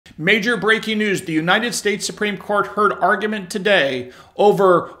Major breaking news. The United States Supreme Court heard argument today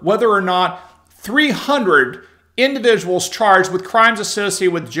over whether or not 300 individuals charged with crimes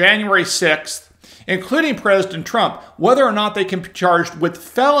associated with January 6th, including President Trump, whether or not they can be charged with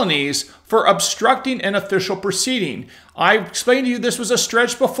felonies for obstructing an official proceeding. I explained to you this was a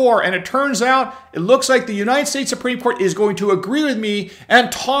stretch before, and it turns out it looks like the United States Supreme Court is going to agree with me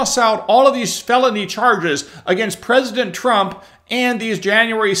and toss out all of these felony charges against President Trump and these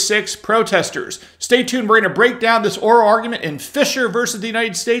January 6 protesters. Stay tuned. We're going to break down this oral argument in Fischer versus the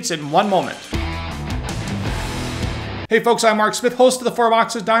United States in one moment. Hey folks, I'm Mark Smith, host of the Four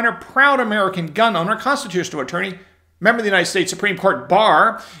Boxes Diner, proud American gun owner, constitutional attorney, member of the United States Supreme Court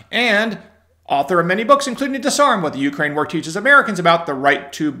Bar, and author of many books, including Disarm, What the Ukraine War Teaches Americans About the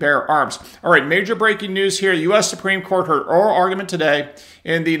Right to Bear Arms. All right, major breaking news here. The U.S. Supreme Court heard oral argument today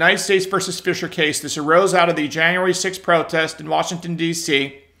in the United States versus Fischer case. This arose out of the January 6 protest in Washington,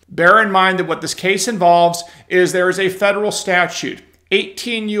 D.C. Bear in mind that what this case involves is there is a federal statute,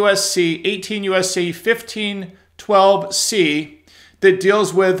 18 U.S.C. 1512C, that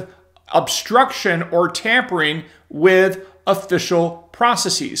deals with obstruction or tampering with official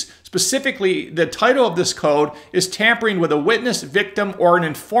processes. Specifically, the title of this code is tampering with a witness, victim, or an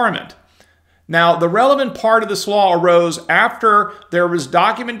informant. Now, the relevant part of this law arose after there was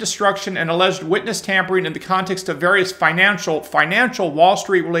document destruction and alleged witness tampering in the context of various financial Wall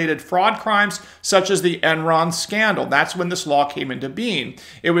Street-related fraud crimes, such as the Enron scandal. That's when this law came into being.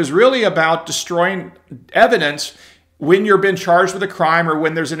 It was really about destroying evidence when you're been charged with a crime or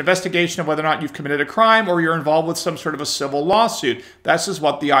when there's an investigation of whether or not you've committed a crime or you're involved with some sort of a civil lawsuit. This is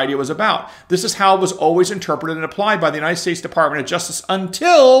what the idea was about. This is how it was always interpreted and applied by the United States Department of Justice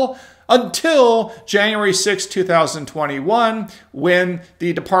until January 6, 2021, when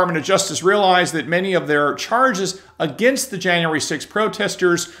the Department of Justice realized that many of their charges against the January 6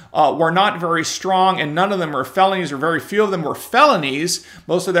 protesters were not very strong, and none of them were felonies, or very few of them were felonies.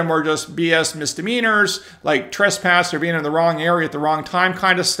 Most of them were just BS misdemeanors, like trespass or being in the wrong area at the wrong time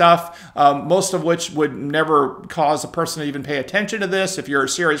kind of stuff, most of which would never cause a person to even pay attention to this if you're a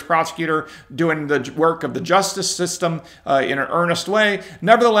serious prosecutor doing the work of the justice system in an earnest way.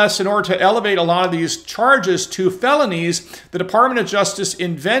 Nevertheless, in order to elevate a lot of these charges to felonies, the Department of Justice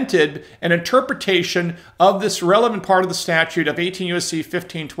invented an interpretation of this relevant part of the statute of 18 U.S.C.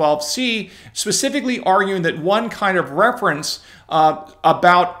 1512C, specifically arguing that one kind of reference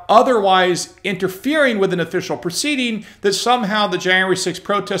about otherwise interfering with an official proceeding, that somehow the January 6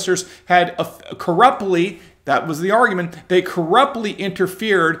 protesters had corruptly, that was the argument, they corruptly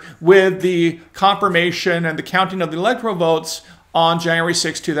interfered with the confirmation and the counting of the electoral votes on January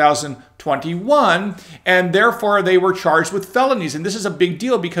 6, 2021, and therefore they were charged with felonies. And this is a big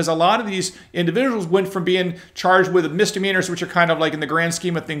deal because a lot of these individuals went from being charged with misdemeanors, which are kind of like in the grand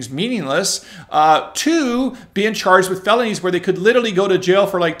scheme of things meaningless, to being charged with felonies where they could literally go to jail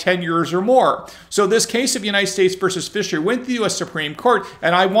for like 10 years or more. So this case of United States versus Fischer went to the U.S. Supreme Court,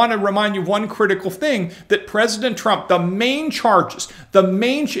 and I want to remind you one critical thing, that President Trump, the main charges,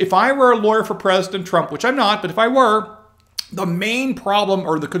 if I were a lawyer for President Trump, which I'm not, but if I were, the main problem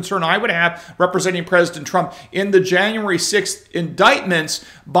or the concern I would have representing President Trump in the January 6th indictments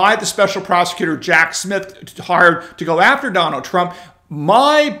by the special prosecutor Jack Smith hired to go after Donald Trump,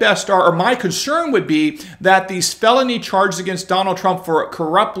 my concern would be that these felony charges against Donald Trump for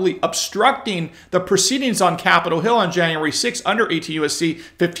corruptly obstructing the proceedings on Capitol Hill on January 6 under 18 U.S.C.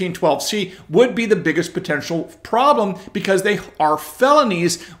 1512C would be the biggest potential problem because they are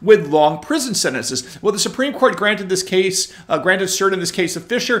felonies with long prison sentences. Well, the Supreme Court granted this case, granted cert in this case of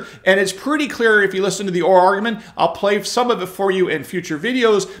Fischer, and it's pretty clear if you listen to the oral argument, I'll play some of it for you in future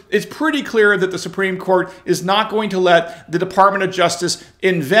videos, it's pretty clear that the Supreme Court is not going to let the Department of Justice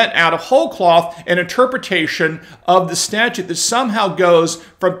invent out of whole cloth an interpretation of the statute that somehow goes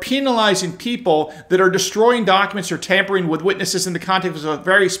from penalizing people that are destroying documents or tampering with witnesses in the context of a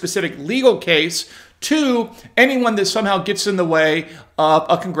very specific legal case to anyone that somehow gets in the way of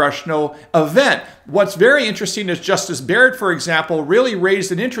a congressional event. What's very interesting is Justice Barrett, for example, really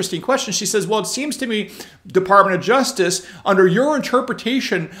raised an interesting question. She says, well, it seems to me, Department of Justice, under your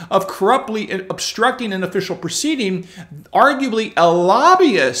interpretation of corruptly obstructing an official proceeding, arguably a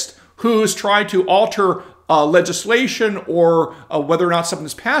lobbyist who's tried to alter legislation or whether or not something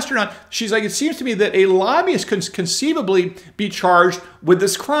is passed or not, she's like, it seems to me that a lobbyist can conceivably be charged with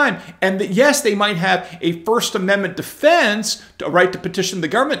this crime. And that, yes, they might have a First Amendment defense a right to petition the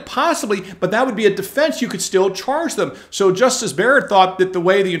government? Possibly, but that would be a defense. You could still charge them. So Justice Barrett thought that the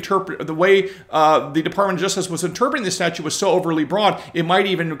way the Department of Justice was interpreting the statute was so overly broad, it might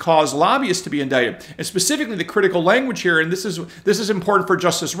even cause lobbyists to be indicted. And specifically the critical language here, and this is important for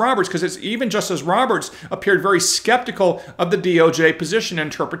Justice Roberts, because even Justice Roberts appeared very skeptical of the DOJ position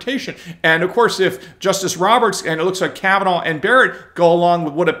and interpretation. And of course, if Justice Roberts, and it looks like Kavanaugh and Barrett, go along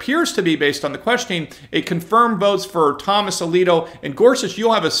with what appears to be, based on the questioning, a confirmed votes for Thomas, Alito, and Gorsuch,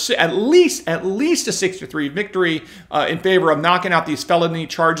 you'll have at least a 6-3 victory in favor of knocking out these felony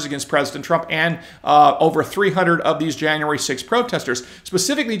charges against President Trump and over 300 of these January 6 protesters.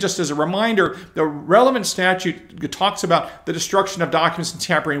 Specifically, just as a reminder, the relevant statute talks about the destruction of documents and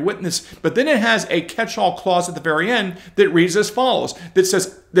tampering witness, but then it has a catch-all clause at the very end that reads as follows, that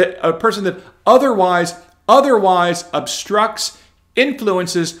says that a person that otherwise obstructs,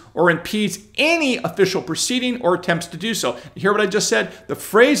 influences, or impedes any official proceeding or attempts to do so. You hear what I just said? The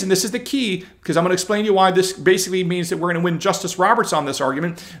phrase, and this is the key, because I'm going to explain to you why this basically means that we're going to win Justice Roberts on this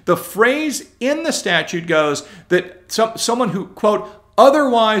argument. The phrase in the statute goes that someone who, quote,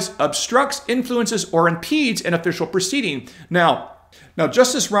 otherwise obstructs, influences, or impedes an official proceeding. Now,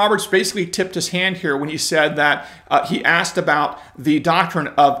 Justice Roberts basically tipped his hand here when he said that he asked about the doctrine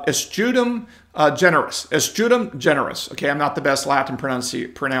of est judum generis. Est judum generis. Okay, I'm not the best Latin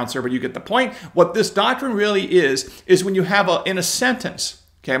pronouncer, but you get the point. What this doctrine really is when you have in a sentence,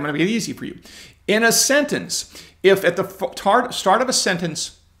 okay, I'm going to make it easy for you. In a sentence, if at the start of a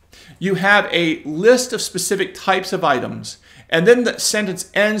sentence, you have a list of specific types of items, and then the sentence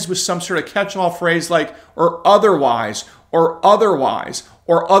ends with some sort of catch-all phrase like, or otherwise, or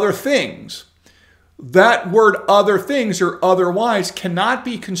other things. That word other things or otherwise cannot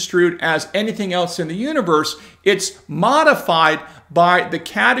be construed as anything else in the universe. It's modified by the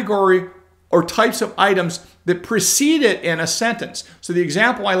category or types of items that precede it in a sentence. So the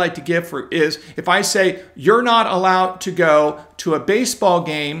example I like to give is if I say, you're not allowed to go to a baseball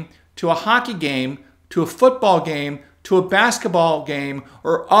game, to a hockey game, to a football game, to a basketball game,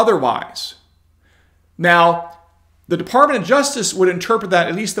 or otherwise. Now, the Department of Justice would interpret that,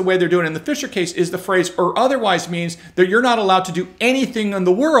 at least the way they're doing it in the Fischer case, is the phrase or otherwise means that you're not allowed to do anything in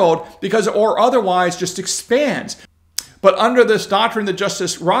the world, because or otherwise just expands. But under this doctrine that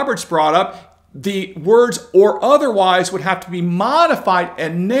Justice Roberts brought up, the words or otherwise would have to be modified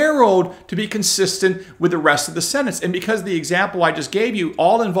and narrowed to be consistent with the rest of the sentence. And because the example I just gave you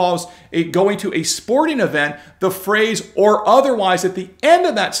all involves going to a sporting event, the phrase or otherwise at the end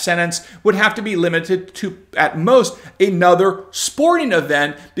of that sentence would have to be limited to, at most, another sporting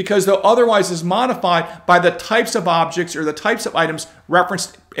event, because the otherwise is modified by the types of objects or the types of items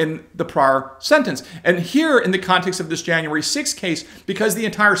referenced in the prior sentence. And here, in the context of this January 6th case, because the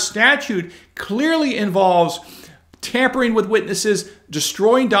entire statute clearly involves tampering with witnesses,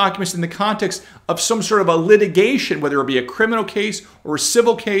 destroying documents in the context of some sort of a litigation, whether it be a criminal case or a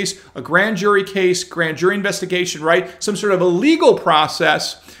civil case, a grand jury case, grand jury investigation, right? Some sort of a legal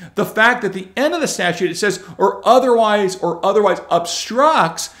process. The fact that at the end of the statute it says or otherwise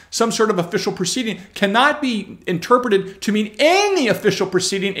obstructs some sort of official proceeding cannot be interpreted to mean any official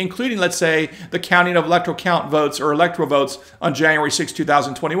proceeding, including, let's say, the counting of electoral votes on January 6,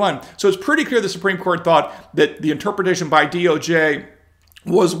 2021. So it's pretty clear the Supreme Court thought that the interpretation by DOJ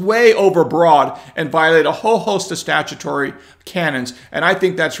was way overbroad and violated a whole host of statutory canons. And I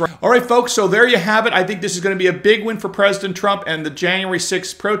think that's right. All right, folks, so there you have it. I think this is going to be a big win for President Trump and the January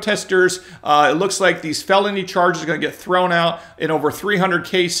 6th protesters. It looks like these felony charges are going to get thrown out in over 300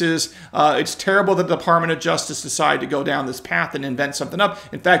 cases. It's terrible that the Department of Justice decided to go down this path and invent something up.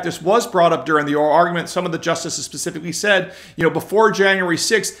 In fact, this was brought up during the oral argument. Some of the justices specifically said, before January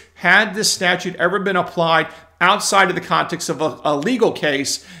 6th, had this statute ever been applied outside of the context of a legal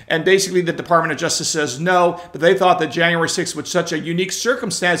case, and basically the Department of Justice says no, but they thought that January 6th was such a unique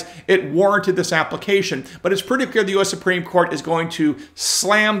circumstance, it warranted this application. But it's pretty clear the U.S. Supreme Court is going to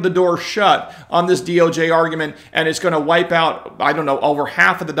slam the door shut on this DOJ argument, and it's going to wipe out, over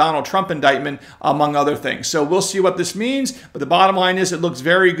half of the Donald Trump indictment, among other things. So we'll see what this means, but the bottom line is it looks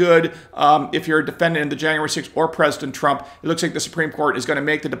very good if you're a defendant in the January 6th or President Trump. It looks like the Supreme Court is going to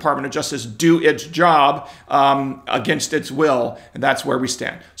make the Department of Justice do its job against its will, and that's where we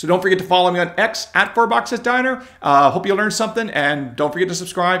stand. So don't forget to follow me on X at 4Boxes Diner. Hope you learned something, and don't forget to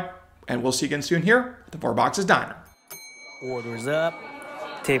subscribe, and we'll see you again soon here at the 4Boxes Diner. Orders up.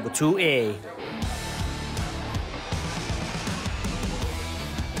 Table 2A.